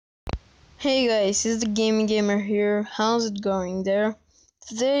Hey guys, it's the Gaming Gamer here. How's it going there?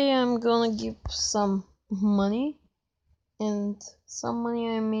 Today I'm gonna give some money, and some money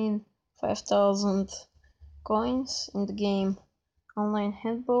I mean 5,000 coins in the game Online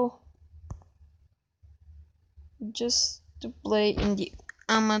Handball, just to play in the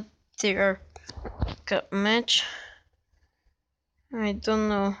Amateur Cup match. I don't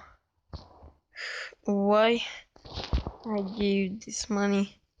know why I gave this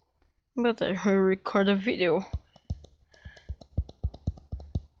money, but I will record a video.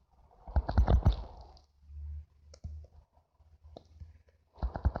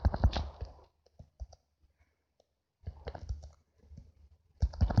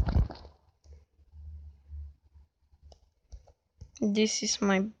 This is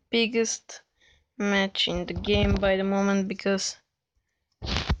my biggest match in the game by the moment because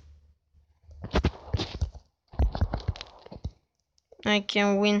I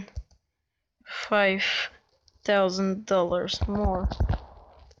can win $5,000 more,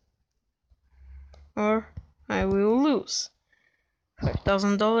 or I will lose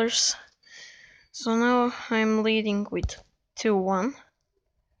 $5,000. So now I'm leading with 2-1.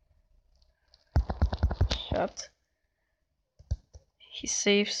 Shot. He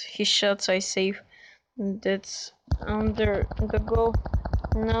saves. He shots. I save. That's under the goal.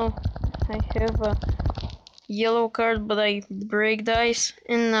 Now I have a yellow card, but I break the ice,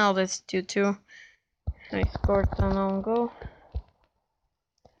 and now that's 2-2. I scored an own goal.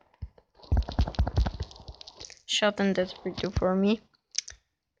 Shot, and that's 3-2 for me.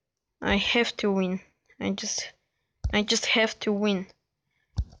 I have to win. I just have to win.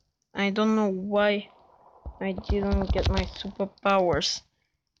 I don't know why I didn't get my superpowers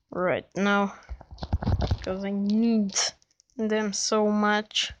right now, because I need them so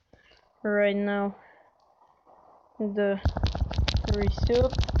much right now. The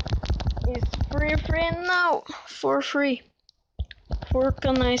result is 3-3 now. 4-3. 4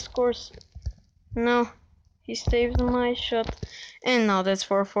 scores. No, he saved my shot, and now that's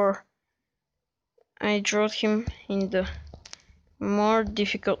 4-4. I drew him in the more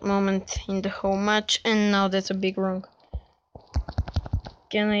difficult moment in the whole match, and now that's a big wrong.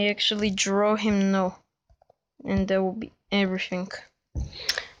 Can I actually draw him? No. And that will be everything.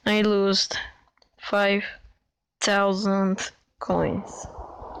 I lost 5,000 coins.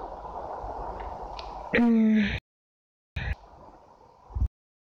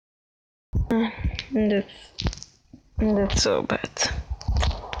 That's so bad.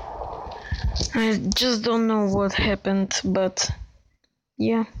 I just don't know what happened, but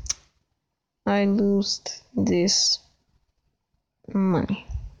yeah, I lost this money.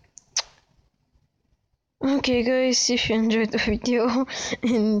 Okay guys, if you enjoyed the video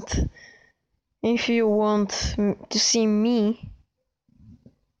and if you want to see me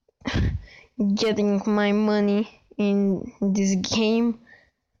getting my money in this game,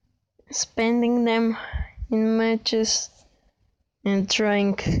 spending them in matches and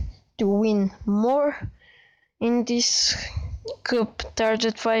trying to win more in this Cup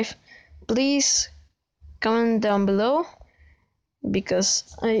Target 5, please comment down below, because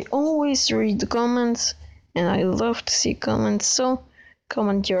I always read the comments and I love to see comments. So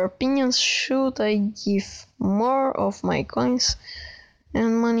comment your opinions. Should I give more of my coins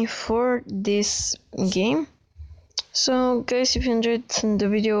and money for this game? So guys, if you enjoyed the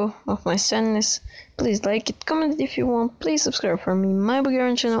video of my sadness, please like it, comment it if you want, please subscribe for me, my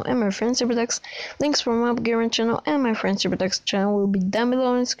Bulgarian channel and my friend Cyberducks. Links for my Bulgarian channel and my friend Cyberducks channel will be down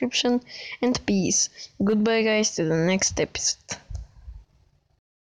below in the description, and peace. Goodbye guys, to the next episode.